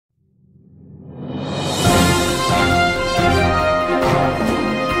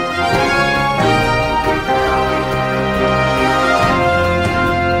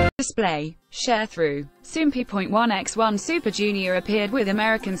display. Sharethrough. Soompi.1x1 Super Junior appeared with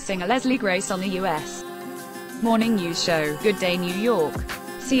American singer Leslie Grace on the U.S. morning news show, Good Day New York.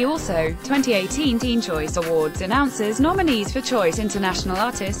 See also, 2018 Teen Choice Awards announces nominees for Choice International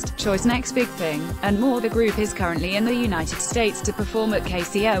Artist, Choice Next Big Thing, and more. The group is currently in the United States to perform at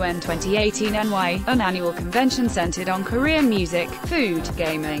KCON 2018 NY, an annual convention centered on Korean music, food,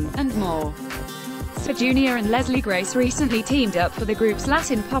 gaming, and more. Super Junior and Leslie Grace recently teamed up for the group's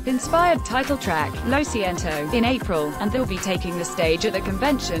Latin pop-inspired title track, Siento, in April, and they'll be taking the stage at the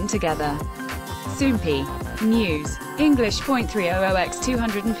convention together. Soompi. News.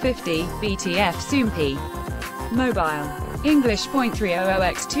 English.300x250, BTF Soompi. Mobile.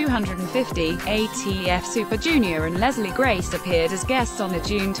 English.300x250, ATF Super Junior and Leslie Grace appeared as guests on the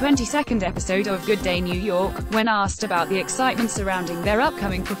June 22 episode of Good Day New York. When asked about the excitement surrounding their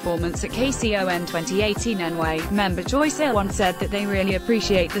upcoming performance at KCON 2018 NY, member Siento said that they really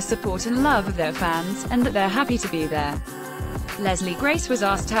appreciate the support and love of their fans, and that they're happy to be there. Leslie Grace was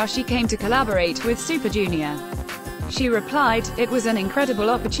asked how she came to collaborate with Super Junior. She replied, "It was an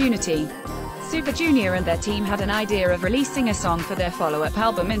incredible opportunity. Super Junior and their team had an idea of releasing a song for their follow-up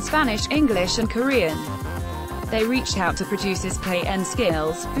album in Spanish, English and Korean. They reached out to producers Play and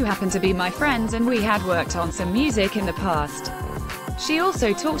Skills, who happen to be my friends, and we had worked on some music in the past." She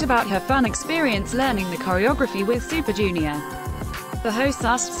also talked about her fun experience learning the choreography with Super Junior. The hosts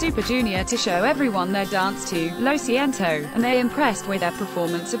asked Super Junior to show everyone their dance to Siento, and they impressed with their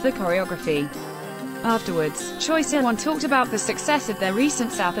performance of the choreography. Afterwards, Siento talked about the success of their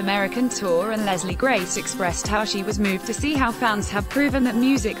recent South American tour, and Leslie Grace expressed how she was moved to see how fans have proven that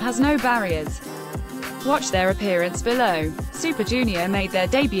music has no barriers. Watch their appearance below. Super Junior made their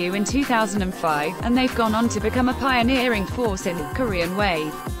debut in 2005, and they've gone on to become a pioneering force in the Korean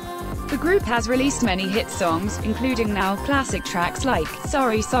wave. The group has released many hit songs, including now classic tracks like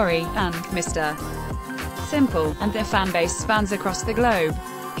Sorry Sorry and Mr. Simple, and their fanbase spans across the globe.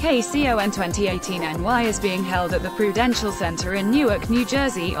 KCON 2018 NY is being held at the Prudential Center in Newark, New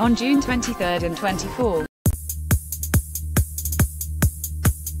Jersey on June 23 and 24.